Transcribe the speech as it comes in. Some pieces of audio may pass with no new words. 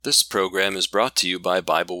This program is brought to you by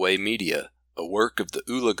Bible Way Media, a work of the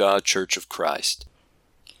Ulaga Church of Christ.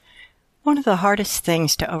 One of the hardest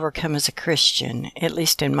things to overcome as a Christian, at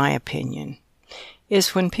least in my opinion,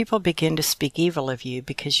 is when people begin to speak evil of you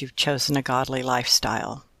because you've chosen a godly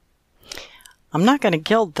lifestyle. I'm not going to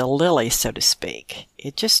gild the lily, so to speak.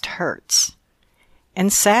 It just hurts.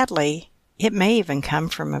 And sadly, it may even come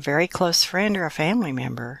from a very close friend or a family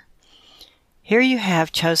member. Here you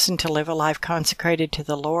have chosen to live a life consecrated to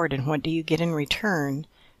the Lord, and what do you get in return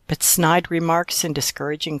but snide remarks and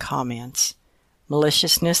discouraging comments,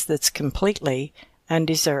 maliciousness that's completely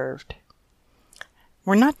undeserved.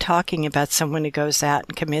 We're not talking about someone who goes out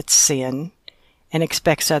and commits sin and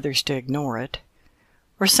expects others to ignore it,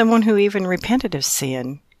 or someone who even repented of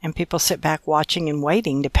sin and people sit back watching and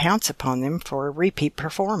waiting to pounce upon them for a repeat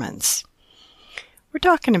performance. We're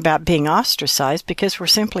talking about being ostracized because we're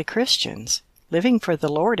simply Christians, living for the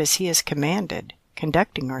Lord as He has commanded,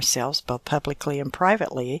 conducting ourselves both publicly and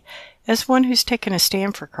privately as one who's taken a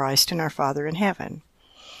stand for Christ and our Father in heaven.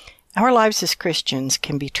 Our lives as Christians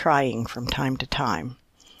can be trying from time to time.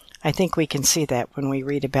 I think we can see that when we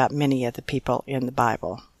read about many of the people in the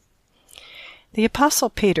Bible. The Apostle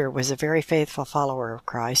Peter was a very faithful follower of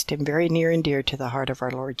Christ and very near and dear to the heart of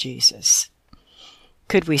our Lord Jesus.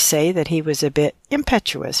 Could we say that he was a bit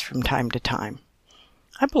impetuous from time to time?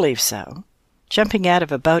 I believe so. Jumping out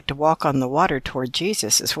of a boat to walk on the water toward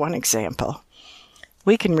Jesus is one example.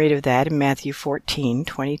 We can read of that in Matthew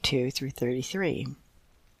 14:22 through 33.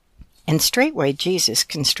 And straightway Jesus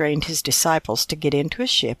constrained his disciples to get into a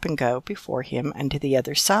ship and go before him unto the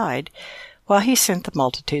other side, while he sent the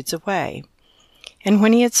multitudes away. And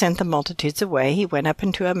when he had sent the multitudes away, he went up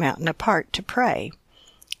into a mountain apart to pray.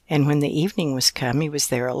 And when the evening was come, he was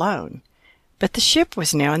there alone. But the ship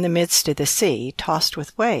was now in the midst of the sea, tossed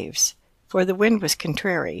with waves, for the wind was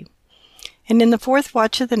contrary. And in the fourth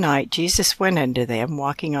watch of the night Jesus went unto them,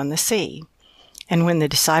 walking on the sea. And when the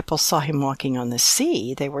disciples saw him walking on the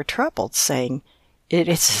sea, they were troubled, saying, It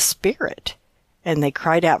is a spirit. And they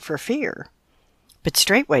cried out for fear. But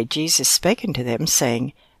straightway Jesus spake unto them,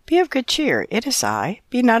 saying, Be of good cheer, it is I,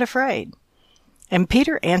 be not afraid. And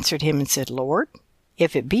Peter answered him and said, Lord,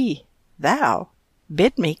 if it be thou,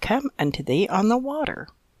 bid me come unto thee on the water.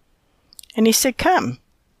 And he said, Come.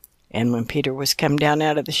 And when Peter was come down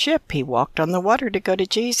out of the ship, he walked on the water to go to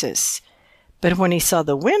Jesus. But when he saw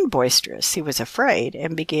the wind boisterous, he was afraid,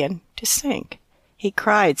 and began to sink. He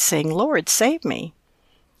cried, saying, Lord, save me.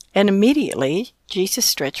 And immediately Jesus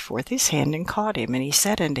stretched forth his hand and caught him, and he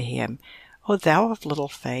said unto him, O thou of little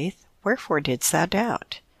faith, wherefore didst thou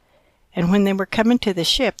doubt? And when they were come into the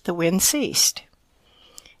ship, the wind ceased.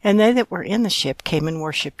 And they that were in the ship came and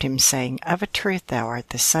worshipped him, saying, Of a truth thou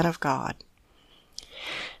art the Son of God.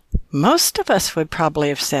 Most of us would probably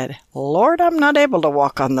have said, Lord, I'm not able to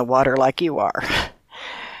walk on the water like you are.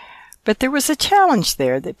 But there was a challenge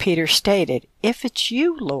there that Peter stated, If it's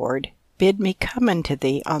you, Lord, bid me come unto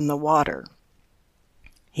thee on the water.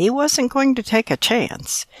 He wasn't going to take a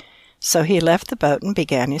chance, so he left the boat and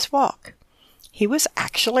began his walk. He was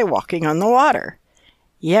actually walking on the water.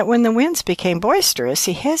 Yet when the winds became boisterous,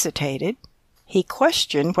 he hesitated. He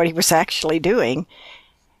questioned what he was actually doing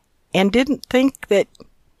and didn't think that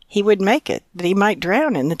he would make it, that he might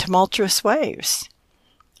drown in the tumultuous waves.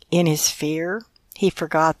 In his fear, he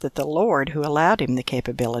forgot that the Lord who allowed him the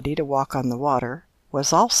capability to walk on the water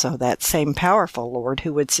was also that same powerful Lord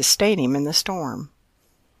who would sustain him in the storm.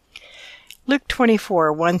 Luke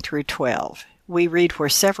 24:1 through 12. We read where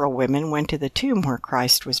several women went to the tomb where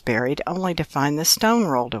Christ was buried, only to find the stone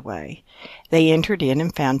rolled away. They entered in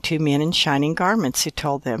and found 2 men in shining garments who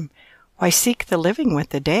told them, Why seek the living with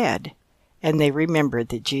the dead? And they remembered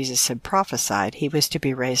that Jesus had prophesied he was to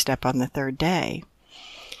be raised up on the 3rd day.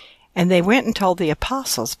 And they went and told the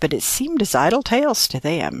apostles, but it seemed as idle tales to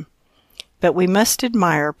them. But we must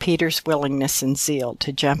admire Peter's willingness and zeal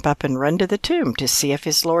to jump up and run to the tomb to see if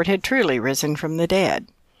his Lord had truly risen from the dead.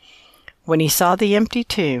 When he saw the empty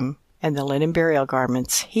tomb and the linen burial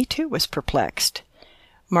garments, he too was perplexed.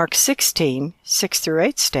 Mark 16:6 through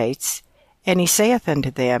 8 states, And he saith unto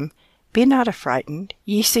them, Be not affrighted,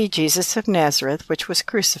 ye see Jesus of Nazareth, which was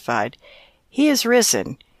crucified. He is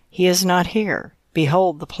risen, he is not here.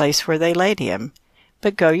 Behold the place where they laid him.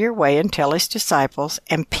 But go your way and tell his disciples,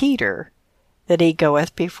 and Peter, that he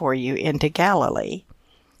goeth before you into Galilee.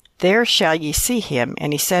 There shall ye see him,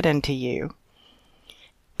 and he said unto you,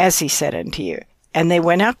 as he said unto you. And they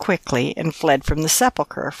went out quickly, and fled from the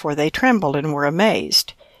sepulchre, for they trembled and were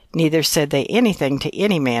amazed. Neither said they anything to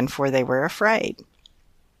any man, for they were afraid.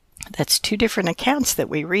 That's 2 different accounts that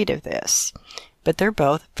we read of this, but they're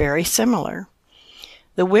both very similar.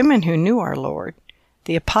 The women who knew our Lord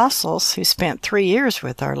The apostles, who spent 3 years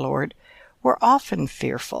with our Lord, were often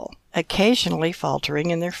fearful, occasionally faltering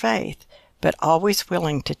in their faith, but always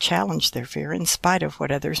willing to challenge their fear in spite of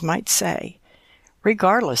what others might say,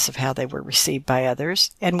 regardless of how they were received by others,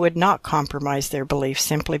 and would not compromise their beliefs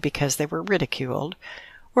simply because they were ridiculed,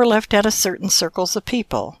 or left out of certain circles of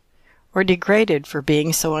people, or degraded for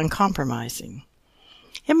being so uncompromising.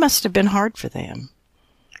 It must have been hard for them.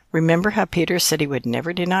 Remember how Peter said he would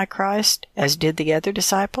never deny Christ, as did the other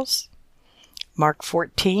disciples? Mark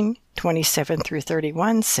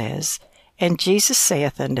 14:27-31 says, "And Jesus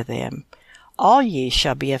saith unto them, All ye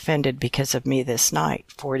shall be offended because of me this night,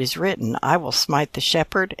 for it is written, I will smite the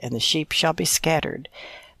shepherd, and the sheep shall be scattered.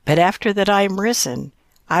 But after that I am risen,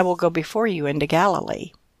 I will go before you into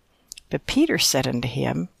Galilee. But Peter said unto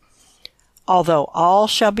him, Although all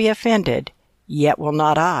shall be offended, yet will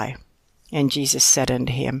not I. And Jesus said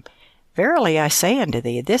unto him, Verily I say unto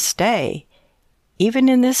thee, this day, even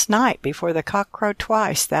in this night, before the cock crow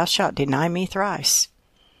twice, thou shalt deny me thrice.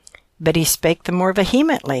 But he spake the more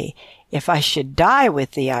vehemently, If I should die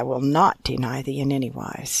with thee, I will not deny thee in any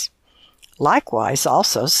wise. Likewise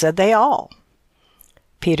also said they all."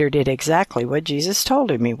 Peter did exactly what Jesus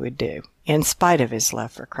told him he would do, in spite of his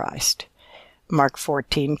love for Christ. Mark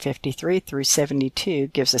 14:53-72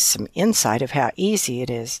 gives us some insight of how easy it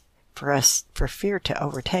is for fear to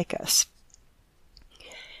overtake us.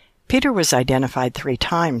 Peter was identified 3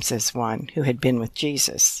 times as one who had been with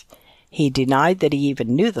Jesus. He denied that he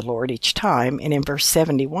even knew the Lord each time, and in verse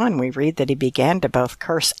 71 we read that he began to both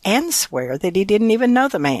curse and swear that he didn't even know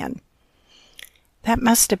the man. That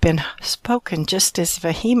must have been spoken just as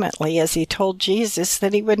vehemently as he told Jesus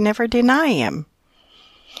that he would never deny him.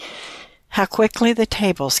 How quickly the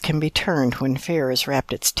tables can be turned when fear has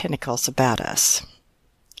wrapped its tentacles about us.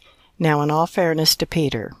 Now, in all fairness to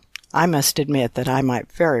Peter, I must admit that I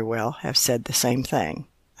might very well have said the same thing,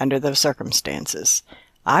 under those circumstances.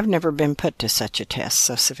 I've never been put to such a test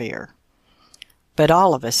so severe. But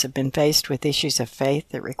all of us have been faced with issues of faith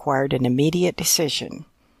that required an immediate decision.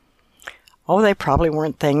 Oh, they probably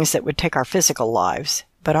weren't things that would take our physical lives,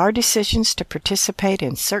 but our decisions to participate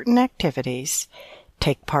in certain activities,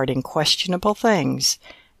 take part in questionable things,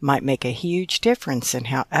 might make a huge difference in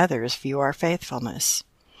how others view our faithfulness.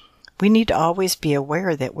 We need to always be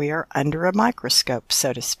aware that we are under a microscope,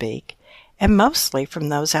 so to speak, and mostly from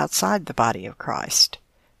those outside the body of Christ.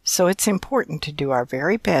 So it's important to do our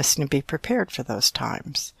very best and be prepared for those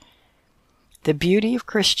times. The beauty of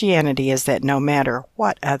Christianity is that no matter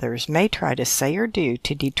what others may try to say or do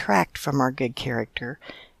to detract from our good character,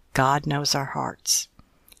 God knows our hearts.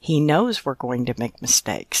 He knows we're going to make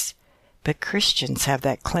mistakes, but Christians have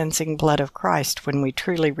that cleansing blood of Christ when we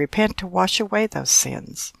truly repent to wash away those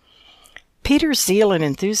sins. Peter's zeal and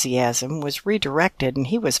enthusiasm was redirected, and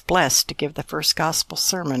he was blessed to give the first gospel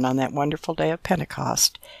sermon on that wonderful day of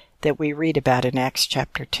Pentecost that we read about in Acts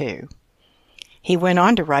chapter 2. He went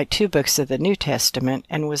on to write 2 books of the New Testament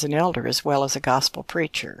and was an elder as well as a gospel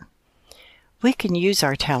preacher. We can use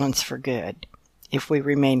our talents for good if we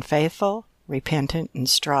remain faithful, repentant, and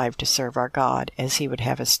strive to serve our God as He would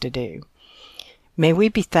have us to do. May we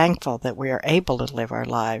be thankful that we are able to live our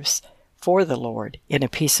lives for the Lord in a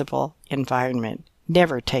peaceable environment,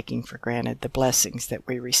 never taking for granted the blessings that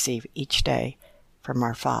we receive each day from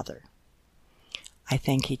our Father. I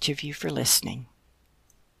thank each of you for listening.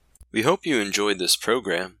 We hope you enjoyed this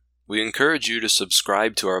program. We encourage you to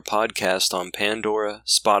subscribe to our podcast on Pandora,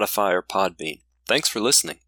 Spotify, or Podbean. Thanks for listening.